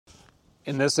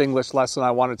In this English lesson,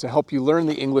 I wanted to help you learn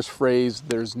the English phrase,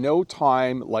 there's no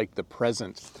time like the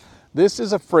present. This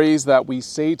is a phrase that we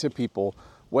say to people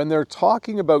when they're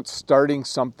talking about starting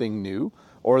something new,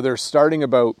 or they're starting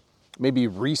about maybe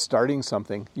restarting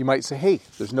something. You might say, hey,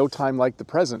 there's no time like the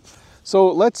present.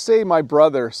 So let's say my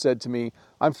brother said to me,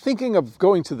 I'm thinking of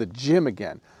going to the gym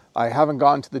again. I haven't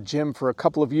gone to the gym for a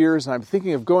couple of years and I'm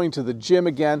thinking of going to the gym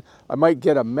again. I might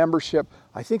get a membership.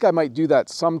 I think I might do that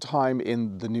sometime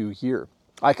in the new year.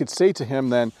 I could say to him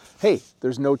then, hey,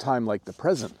 there's no time like the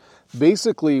present.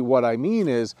 Basically what I mean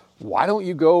is, why don't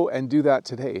you go and do that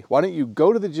today? Why don't you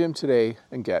go to the gym today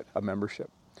and get a membership?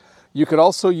 You could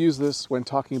also use this when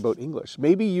talking about English.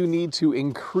 Maybe you need to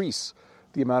increase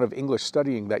the amount of English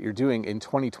studying that you're doing in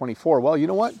 2024. Well, you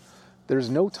know what? There's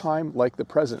no time like the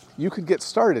present. You could get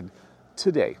started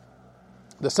today.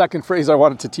 The second phrase I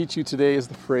wanted to teach you today is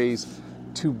the phrase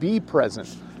to be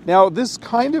present. Now, this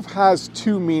kind of has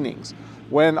two meanings.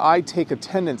 When I take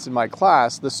attendance in my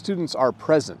class, the students are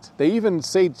present. They even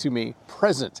say to me,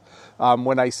 present,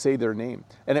 when I say their name.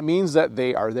 And it means that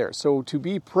they are there. So to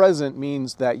be present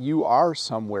means that you are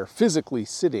somewhere physically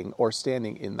sitting or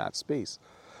standing in that space.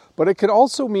 But it could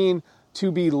also mean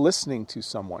to be listening to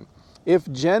someone.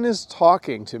 If Jen is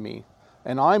talking to me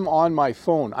and I'm on my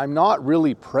phone, I'm not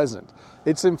really present.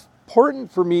 It's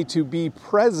important for me to be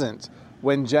present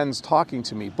when Jen's talking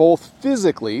to me, both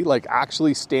physically, like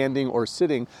actually standing or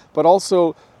sitting, but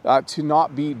also to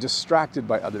not be distracted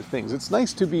by other things. It's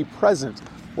nice to be present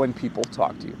when people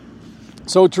talk to you.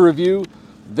 So to review,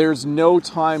 there's no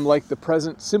time like the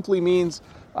present simply means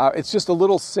it's just a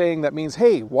little saying that means,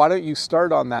 hey, why don't you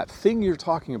start on that thing you're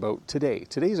talking about today?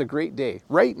 Today's a great day.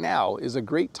 Right now is a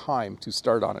great time to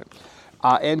start on it.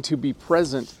 And to be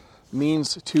present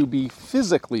means to be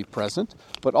physically present,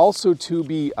 but also to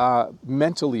be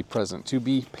mentally present, to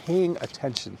be paying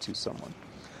attention to someone.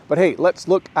 But hey, let's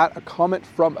look at a comment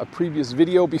from a previous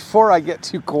video before I get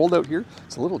too cold out here.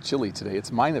 It's a little chilly today.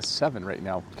 It's -7 right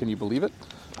now. Can you believe it?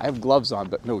 I have gloves on,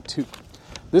 but no toque.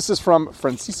 This is from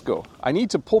Francisco. I need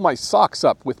to pull my socks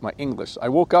up with my English. I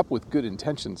woke up with good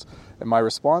intentions. And my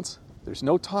response, there's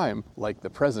no time like the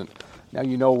present. Now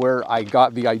you know where I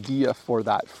got the idea for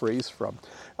that phrase from.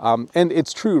 And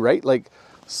it's true, right? Like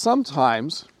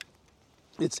sometimes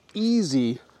it's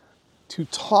easy to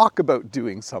talk about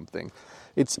doing something.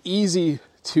 It's easy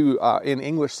to, in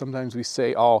English, sometimes we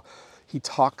say, oh, he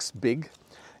talks big.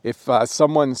 If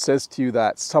someone says to you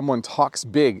that someone talks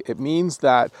big, it means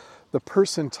that the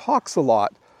person talks a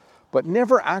lot, but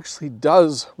never actually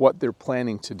does what they're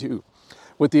planning to do.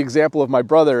 With the example of my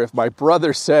brother, if my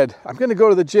brother said, I'm going to go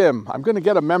to the gym, I'm going to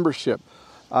get a membership,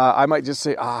 I might just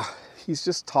say, he's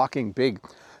just talking big.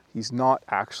 He's not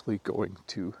actually going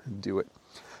to do it.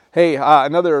 Hey,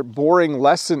 another boring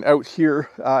lesson out here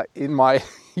in my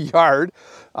yard,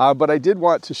 but I did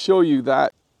want to show you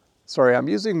that, I'm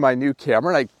using my new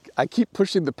camera, and I keep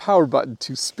pushing the power button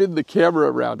to spin the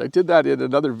camera around. I did that in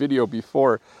another video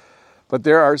before, but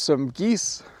there are some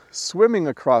geese swimming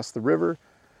across the river.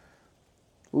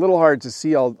 A little hard to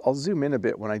see. I'll zoom in a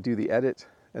bit when I do the edit.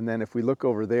 And then if we look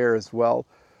over there as well,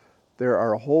 there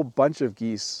are a whole bunch of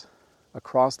geese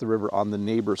across the river on the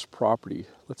neighbor's property.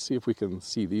 Let's see if we can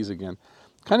see these again.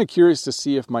 Kind of curious to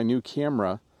see if my new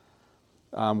camera,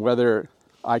 whether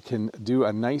I can do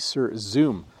a nicer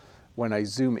zoom when I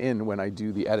zoom in when I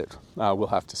do the edit. We'll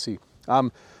have to see.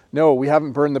 No, we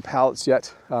haven't burned the pallets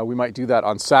yet. We might do that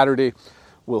on Saturday.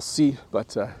 We'll see,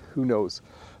 but who knows.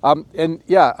 And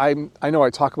yeah, I know I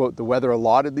talk about the weather a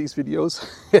lot in these videos.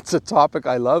 It's a topic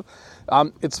I love.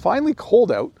 It's finally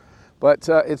cold out, but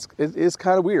it is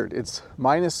kind of weird. It's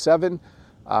 -7.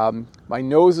 My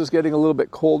nose is getting a little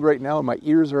bit cold right now, and my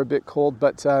ears are a bit cold,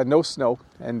 but no snow,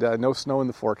 and no snow in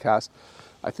the forecast.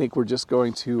 I think we're just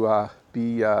going to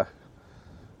be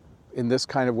in this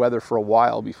kind of weather for a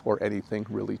while before anything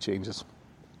really changes.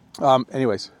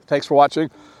 Anyways, thanks for watching.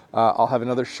 I'll have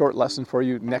another short lesson for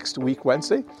you next week,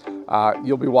 Wednesday.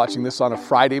 You'll be watching this on a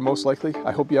Friday, most likely.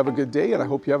 I hope you have a good day, and I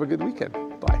hope you have a good weekend.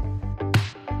 Bye.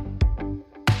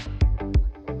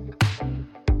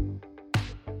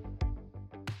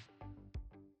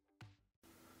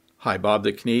 Hi, Bob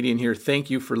the Canadian here. Thank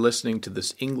you for listening to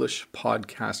this English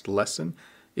podcast lesson.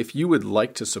 If you would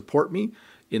like to support me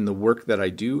in the work that I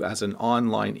do as an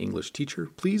online English teacher,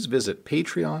 please visit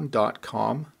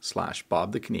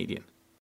patreon.com/Bob the Canadian.